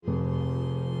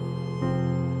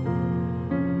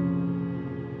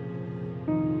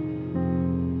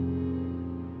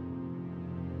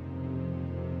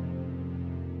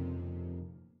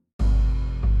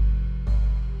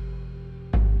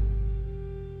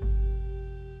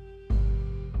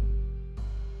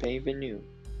bienvenue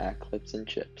à Clips and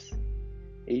Chips.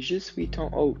 Et je suis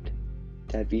ton hôte,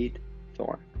 David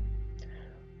Thorne.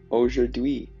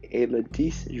 Aujourd'hui est le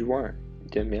 10 juin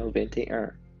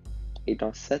 2021 et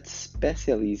dans cet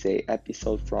spécialisé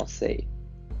épisode français,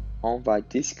 on va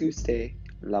discuter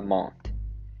la menthe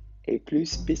et plus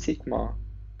spécifiquement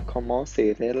comment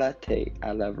c'est relaté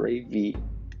à la vraie vie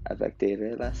avec des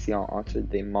relations entre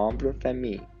des membres de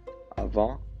famille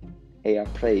avant et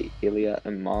après il y a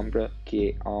un membre qui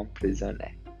est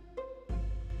emprisonné.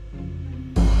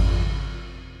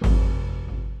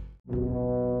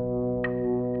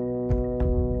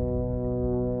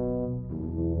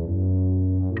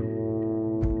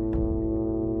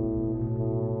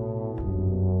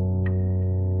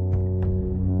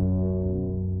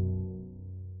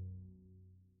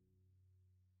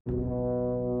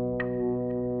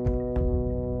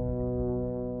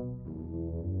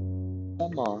 La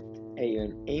menthe est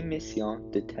une émission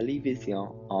de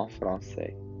télévision en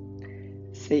français.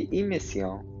 Ces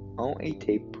émissions ont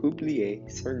été publiées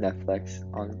sur Netflix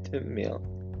en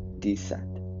 2017.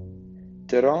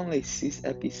 Durant les 6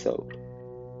 épisodes,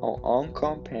 on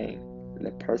accompagne le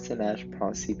personnage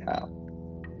principal,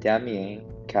 Damien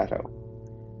Caro,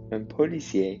 un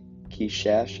policier qui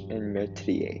cherche un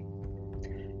meurtrier.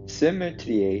 Ce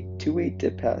meurtrier tuait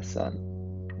deux personnes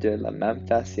de la même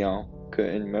façon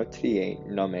qu'un meurtrier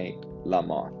nommé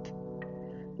Lamont.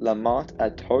 Lamont a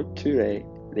torturé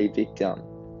les victimes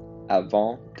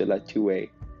avant de la tuer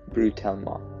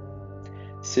brutalement.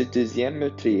 Ce deuxième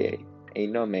meurtrier est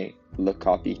nommé le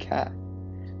copycat,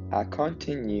 a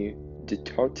continué de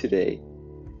torturer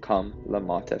comme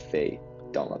Lamont a fait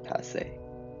dans le passé.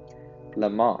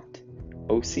 Lamont,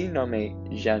 aussi nommé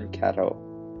Jean Caro,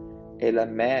 est la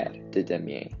mère de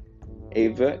Damien et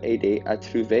veut aider à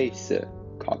trouver ce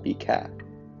copycat.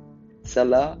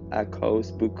 Cela à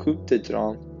cause beaucoup de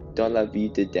drames dans la vie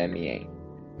de Damien.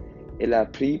 Il a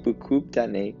pris beaucoup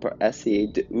d'années pour essayer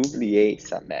d'oublier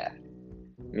sa mère.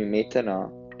 Mais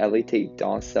maintenant, elle était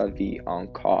dans sa vie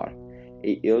encore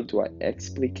et il doit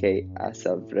expliquer à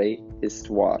sa vraie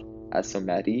histoire à son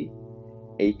mari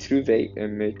et trouver un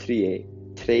meurtrier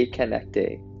très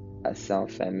connecté à sa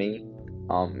famille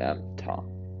en même temps.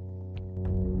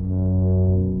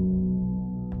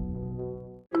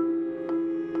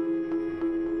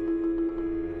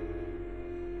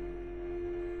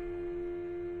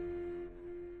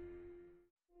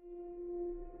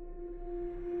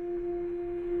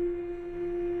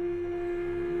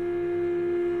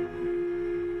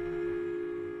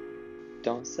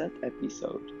 Dans cet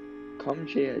épisode, comme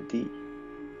j'ai dit,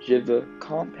 je veux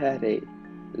comparer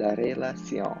la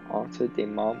relation entre des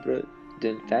membres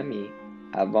d'une famille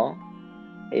avant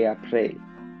et après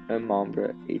un membre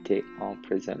était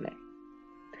emprisonné.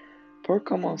 Pour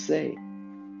commencer,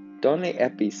 dans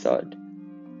l'épisode,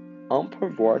 on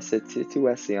peut voir cette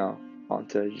situation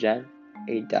entre Jean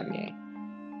et Damien.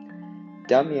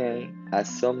 Damien a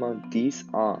seulement 10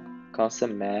 ans quand sa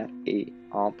mère est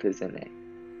emprisonnée.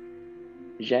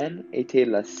 Jeanne était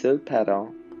la seule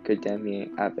parent que Damien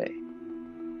avait.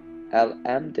 Elle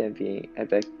aime Damien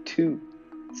avec tout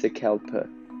ce qu'elle peut.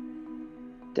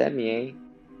 Damien,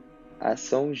 à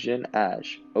son jeune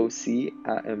âge, aussi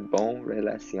a une bonne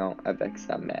relation avec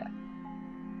sa mère.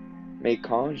 Mais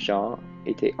quand Jean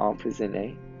était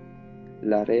emprisonné,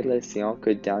 la relation que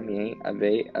Damien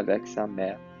avait avec sa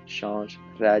mère change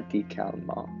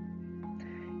radicalement.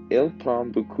 Il prend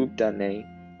beaucoup d'années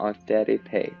en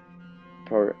thérapie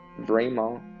pour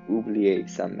vraiment oublier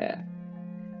sa mère.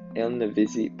 Ils ne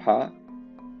visitent pas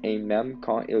et même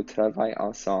quand ils travaillent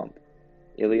ensemble,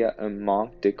 il y a un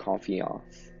manque de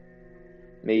confiance.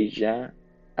 Mais Jean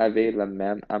avait le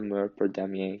même amour pour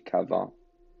Damien qu'avant.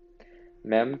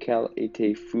 Même qu'elle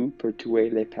était fou pour tuer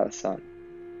les personnes,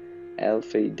 elle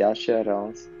fait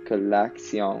d'assurance que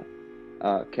l'action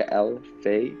qu'elle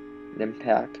fait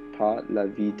n'impacte pas la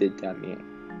vie de Damien.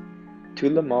 Tout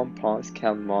le monde pense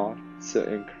qu'elle meurt sur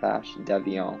un crash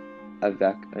d'avion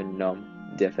avec un homme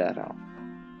différent.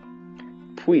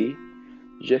 Puis,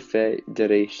 je fais des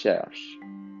recherches.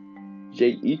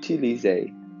 J'ai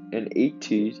utilisé une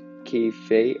étude qui est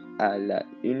faite à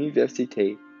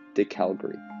l'Université de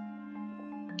Calgary.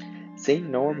 C'est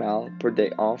normal pour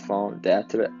des enfants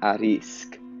d'être à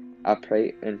risque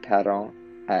après un parent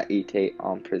a été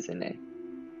emprisonné,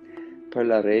 pour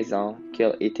la raison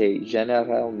qu'il était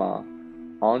généralement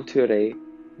entouré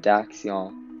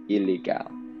d'actions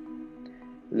illégales.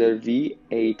 Leur vie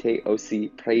a été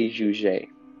aussi préjugée.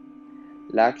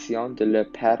 L'action de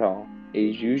leurs parents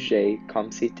est jugée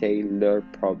comme si c'était leur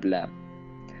problème.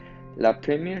 La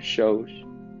première chose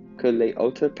que les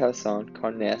autres personnes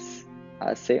connaissent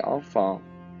à ces enfants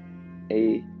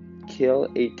est qu'ils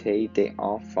étaient des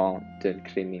enfants d'un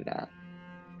criminel.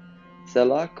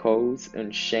 Cela cause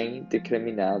une chaîne de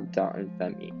criminels dans une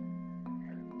famille.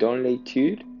 Dans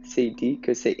l'étude, c'est dit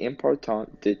que c'est important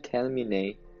de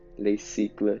terminer les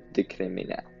cycles de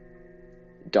criminels.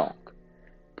 Donc,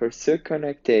 pour se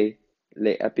connecter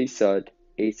les épisodes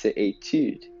et cette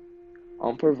étude,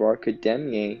 on peut voir que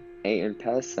Damien est une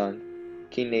personne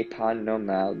qui n'est pas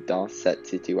normale dans cette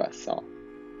situation.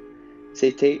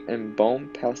 C'était une bonne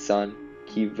personne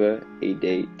qui veut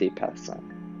aider des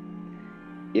personnes.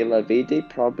 Il avait des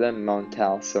problèmes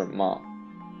mentaux sûrement,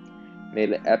 mais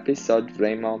l'épisode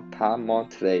vraiment pas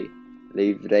montré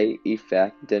les vrais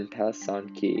effets d'une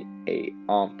personne qui est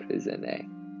emprisonnée.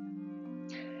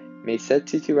 Mais cette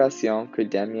situation que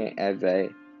Damien avait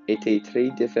était très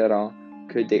différente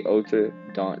que des autres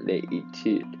dans les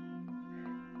études.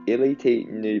 Il était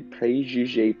ne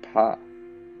préjugeait pas.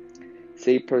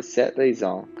 C'est pour cette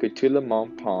raison que tout le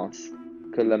monde pense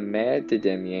que le mère de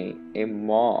Damien est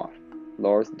mort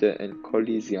lors d'une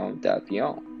collision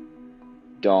d'avion.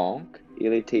 Donc,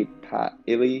 il était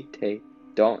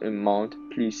dans un monde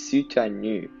plus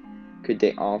soutenu que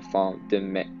des enfants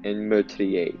d'un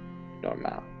meurtrier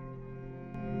normal.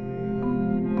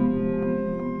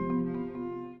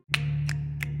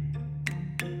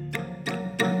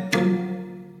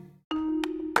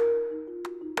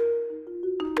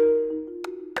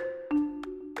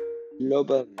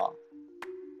 Globalement,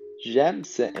 j'aime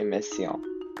cette émission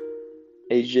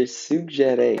et je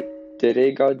suggérais de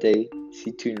regarder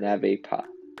si tu n'avais pas.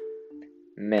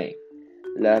 Mais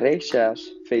la recherche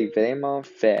fait vraiment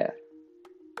faire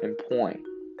un point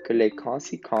que les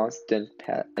conséquences d'un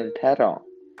parent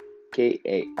qui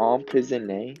est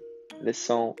emprisonné ne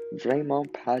sont vraiment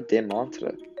pas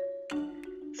démontrées.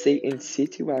 C'est une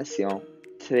situation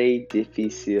très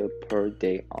difficile pour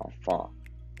des enfants.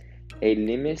 Et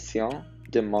l'émission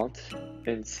démontre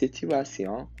une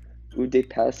situation où des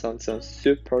personnes sont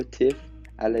supportives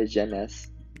à la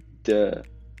jeunesse de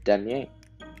Damien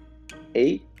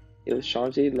et il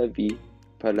changeait la vie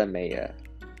pour le meilleur.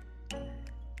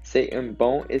 C'est une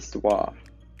bonne histoire,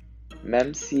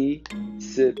 même si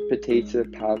c'est peut-être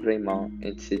pas vraiment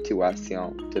une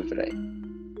situation de vrai.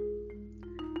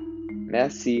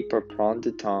 Merci pour prendre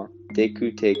le temps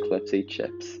d'écouter Clips et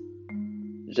Chips.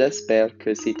 J'espère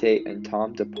que c'était un temps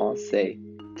de penser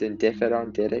d'une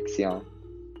différente direction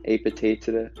et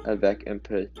peut-être avec un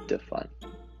peu de fun.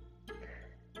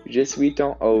 Je suis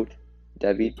ton hôte,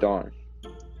 David Thorne.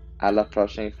 À la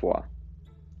prochaine fois.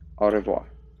 Au revoir.